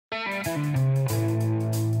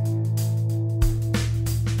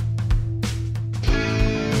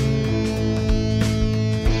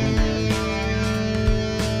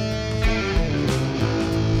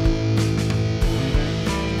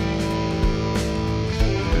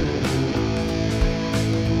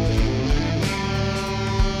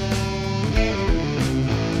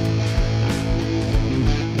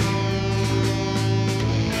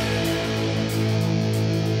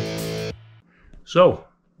So,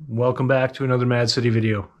 welcome back to another Mad City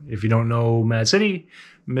video. If you don't know Mad City,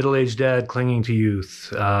 middle-aged dad clinging to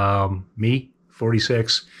youth. Me,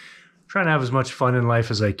 46, trying to have as much fun in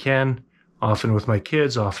life as I can, often with my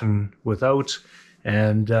kids, often without.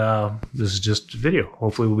 And this is just a video.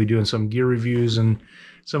 Hopefully we'll be doing some gear reviews and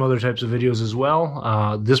some other types of videos as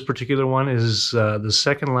well. This particular one is the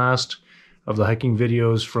second last of the hiking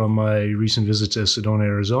videos from my recent visit to Sedona,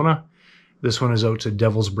 Arizona. This one is out to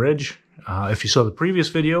Devil's Bridge. If you saw the previous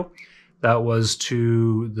video, that was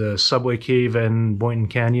to the Subway Cave and Boynton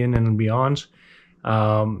Canyon and beyond.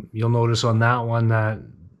 You'll notice on that one that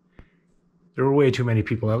there were way too many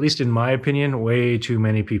people, at least in my opinion, way too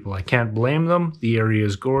many people. I can't blame them. The area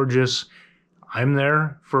is gorgeous. I'm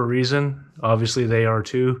there for a reason. Obviously they are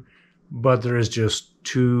too, but there is just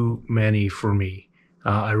too many for me.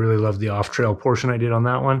 I really loved the off-trail portion I did on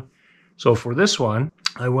that one. So for this one,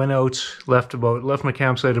 I went out, left my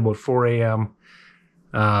campsite about 4 a.m.,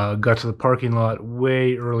 got to the parking lot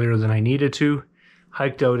way earlier than I needed to,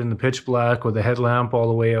 hiked out in the pitch black with a headlamp all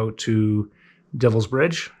the way out to Devil's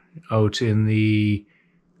Bridge, out in the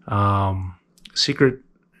Secret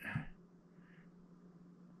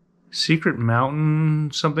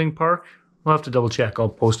Mountain something park. We'll have to double check. I'll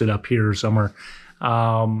post it up here somewhere.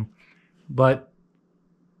 But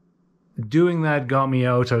doing that got me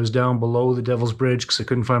out. I was down below the Devil's Bridge because I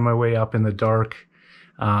couldn't find my way up in the dark.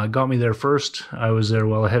 Got me there first. I was there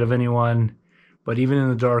well ahead of anyone. But even in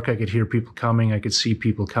the dark, I could hear people coming. I could see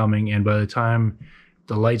people coming. And by the time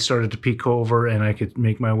the light started to peek over and I could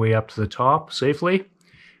make my way up to the top safely,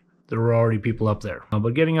 there were already people up there.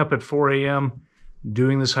 But getting up at 4 a.m.,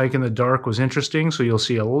 doing this hike in the dark was interesting. So you'll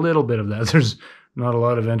see a little bit of that. There's not a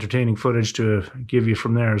lot of entertaining footage to give you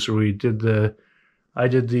from there. So I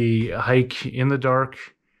did the hike in the dark,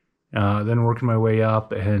 then working my way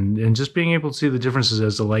up and just being able to see the differences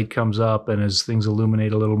as the light comes up and as things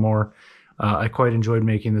illuminate a little more. I quite enjoyed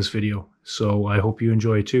making this video, so I hope you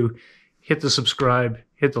enjoy too. Hit the subscribe,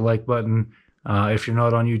 hit the like button. If you're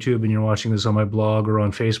not on YouTube and you're watching this on my blog or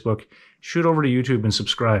on Facebook, shoot over to YouTube and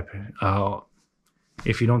subscribe.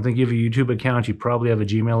 If you don't think you have a YouTube account, you probably have a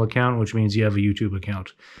Gmail account, which means you have a YouTube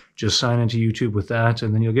account. Just sign into YouTube with that,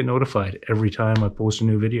 and then you'll get notified every time I post a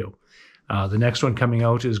new video. The next one coming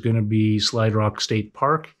out is going to be Slide Rock State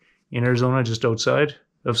Park in Arizona, just outside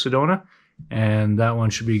of Sedona, and that one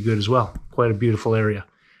should be good as well. Quite a beautiful area.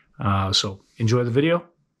 So enjoy the video,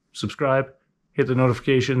 subscribe, hit the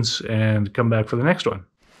notifications, and come back for the next one.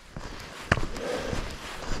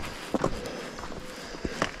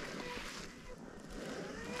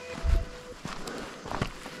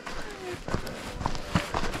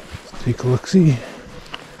 Take a look-see.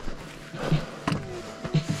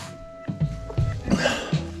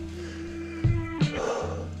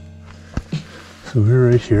 So we're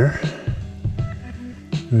right here.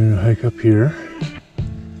 We're gonna hike up here.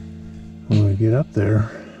 When we get up there,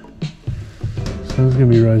 the sun's gonna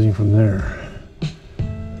be rising from there.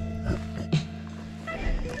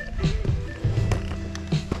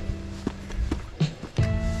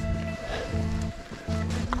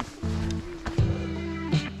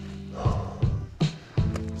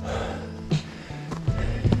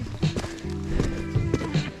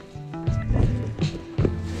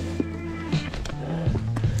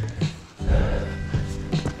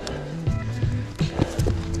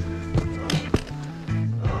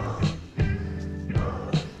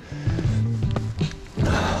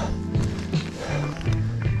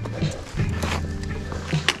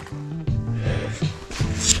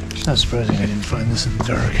 It's not surprising I didn't find this in the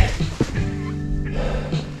dark.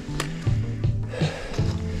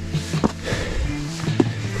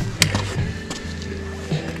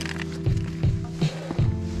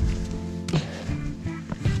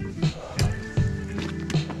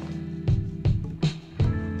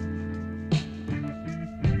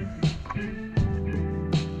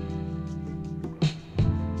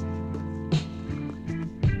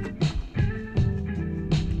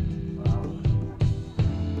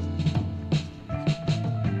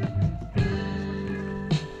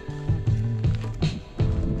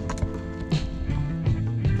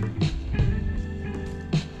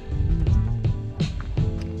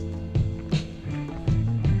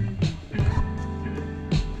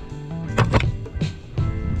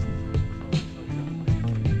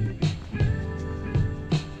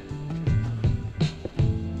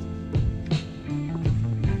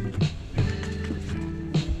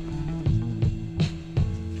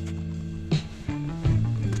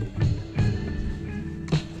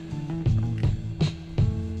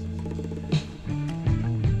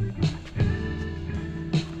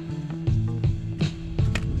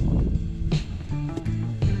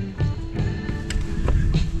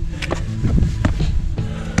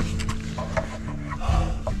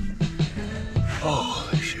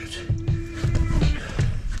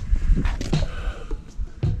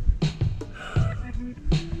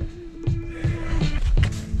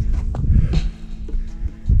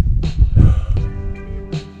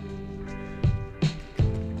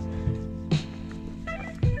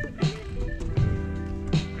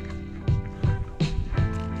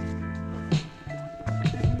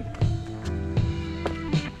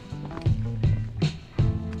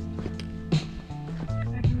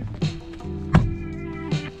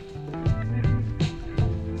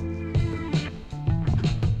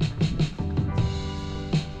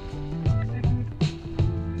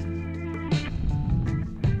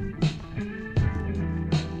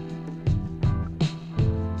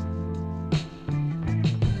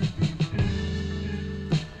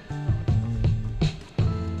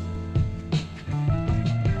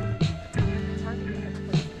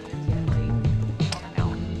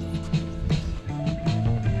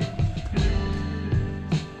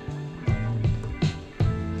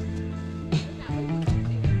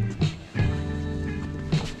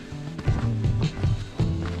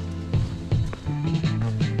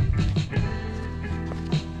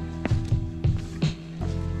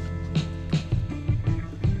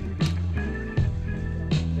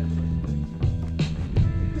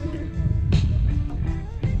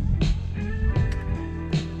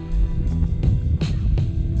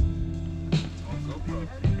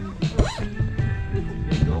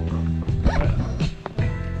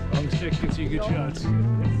 good shots.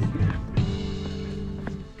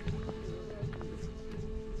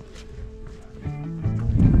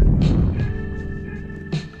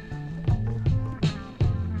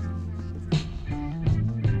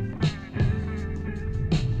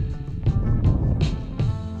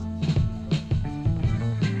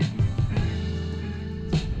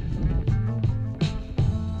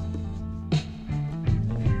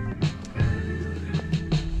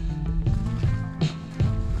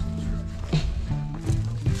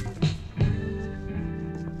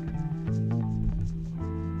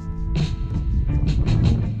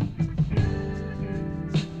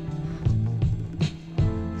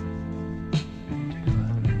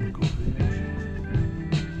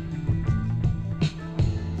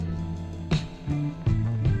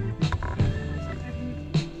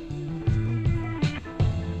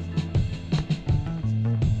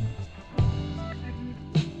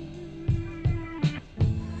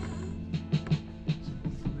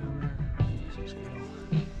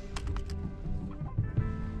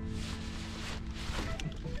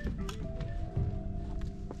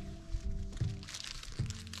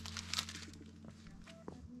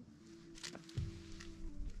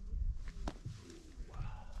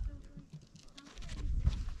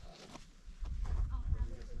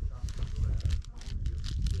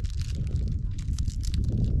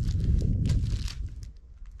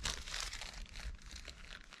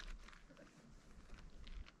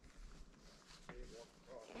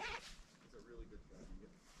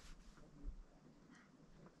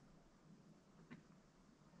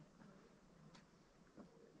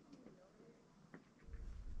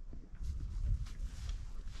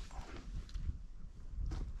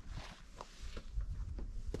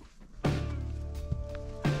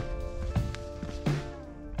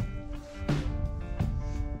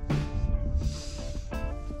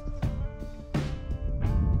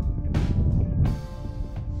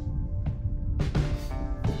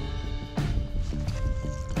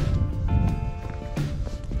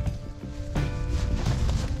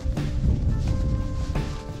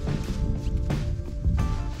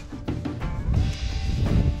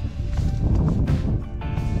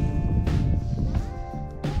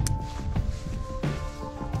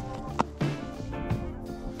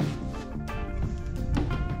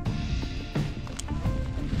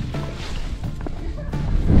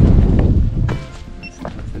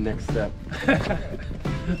 Next step.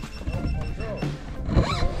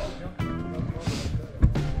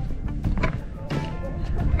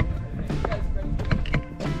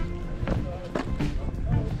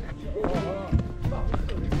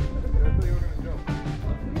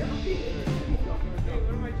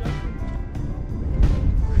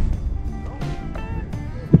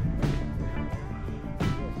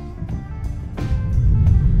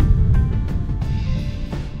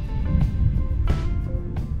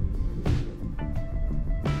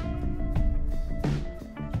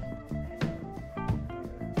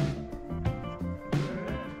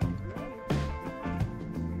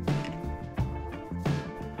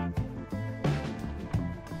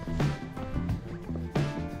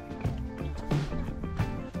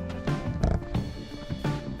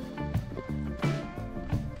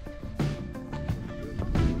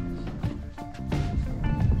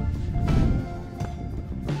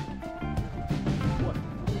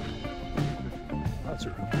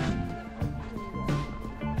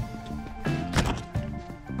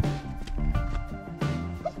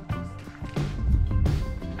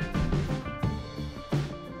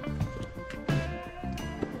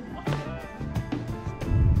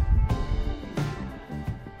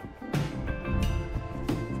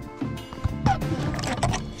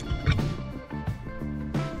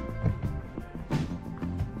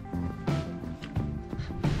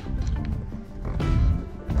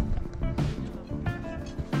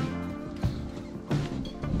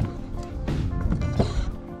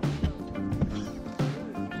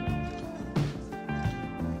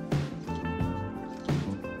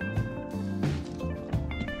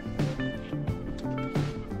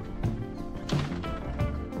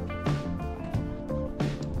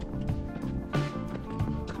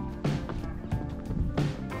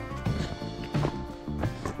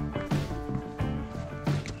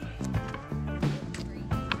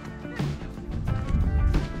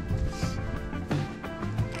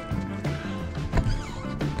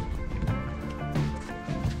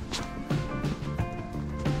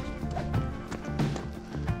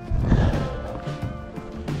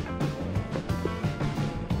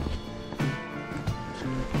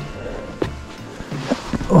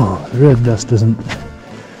 Oh, the red dust doesn't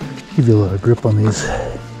give you a lot of grip on these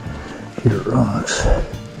here rocks.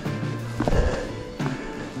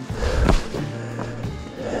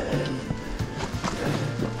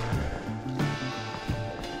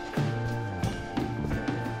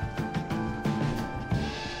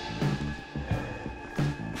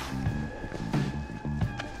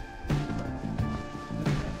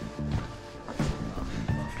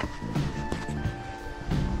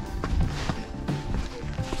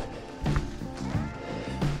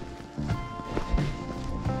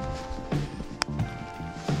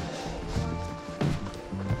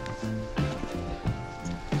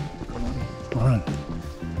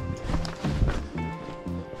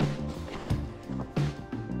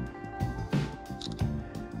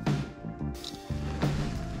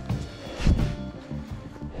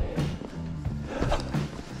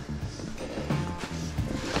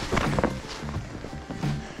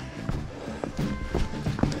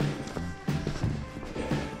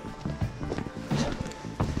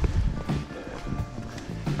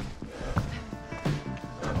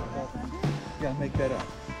 fed up.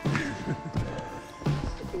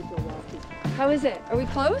 How is it? Are we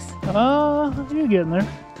close? You're getting there.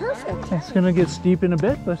 Perfect. It's gonna get steep in a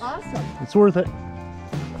bit, but Awesome. it's worth it.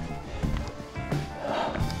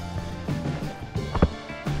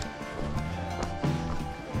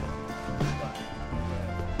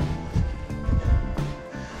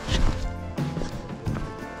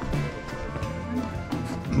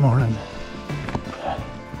 Morning.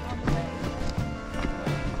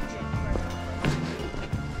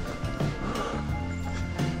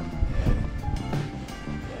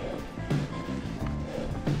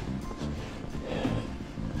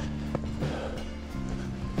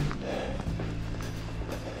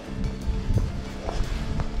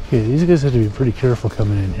 Okay, these guys have to be pretty careful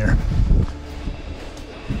coming in here.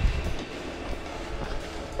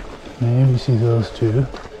 Maybe see those two.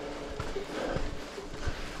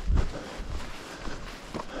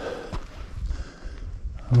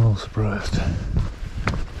 I'm a little surprised.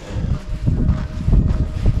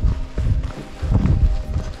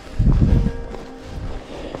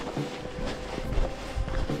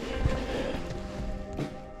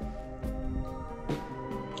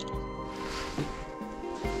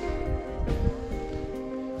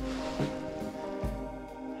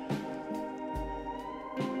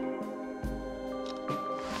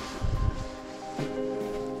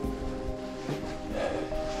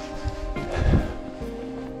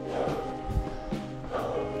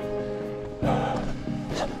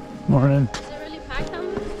 Morning. Is it really packed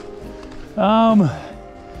down there?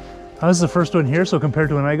 I was the first one here, so compared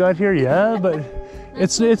to when I got here, yeah, but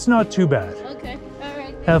it's not too bad. Okay, all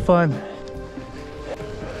right. Have fun.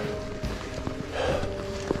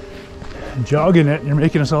 Jogging it, you're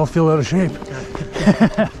making us all feel out of shape.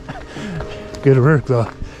 Good work, though.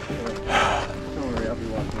 Don't worry, I'll be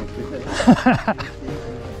walking through there.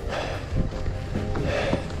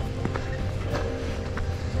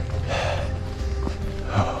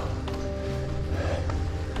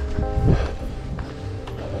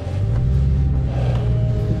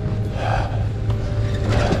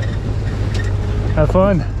 Have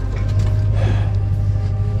fun.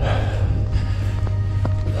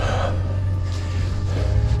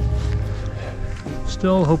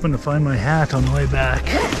 Still hoping to find my hat on the way back.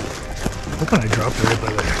 Hoping I dropped it right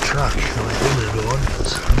by the truck the way they're going,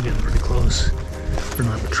 because I'm getting pretty close. Or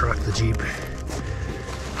not the truck, the Jeep.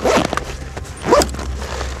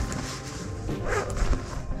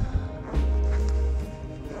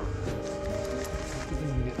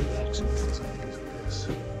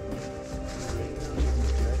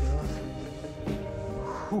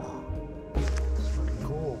 It's fucking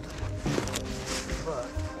cold. But,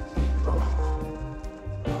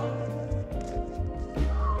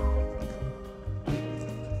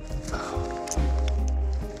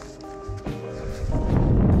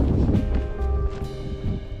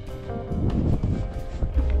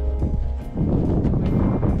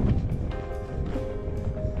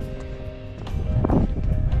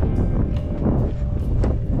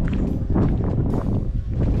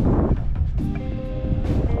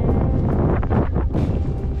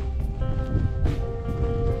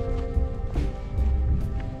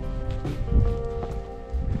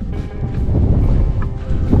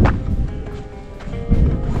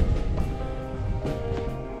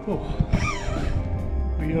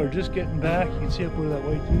 we are just getting back. You can see up where that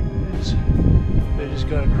white Jeep is. They just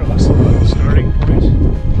got across the little starting point.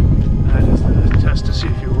 That is the test to see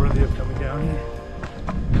if you're worthy of coming down here.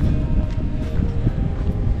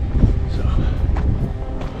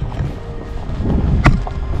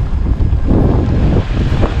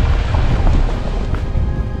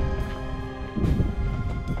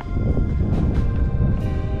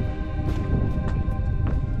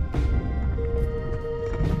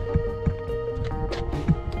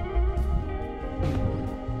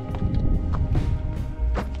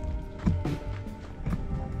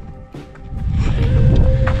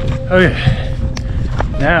 Okay,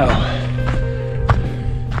 now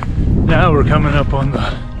we're coming up on the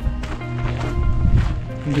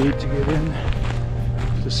gate to get in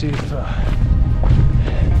to see if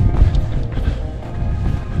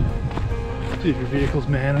your vehicle's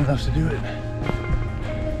man enough to do it.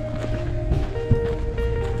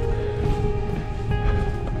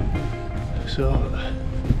 So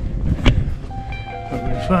what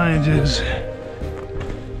we find is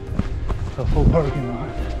a full parking lot.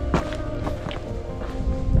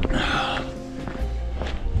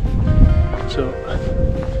 So,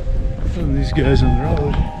 some of these guys on the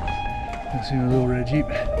road, I see a little red Jeep.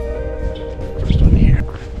 First one here.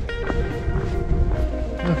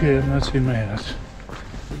 Okay, I'm not seeing my ass.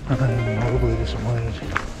 I'm horribly disappointed.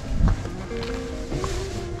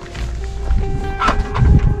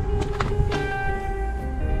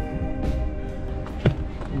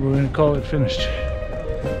 call it finished.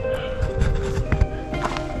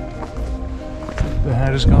 The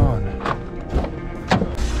hat is gone.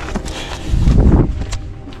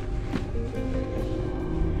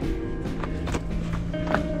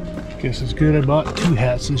 Guess it's good I bought 2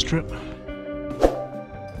 hats this trip.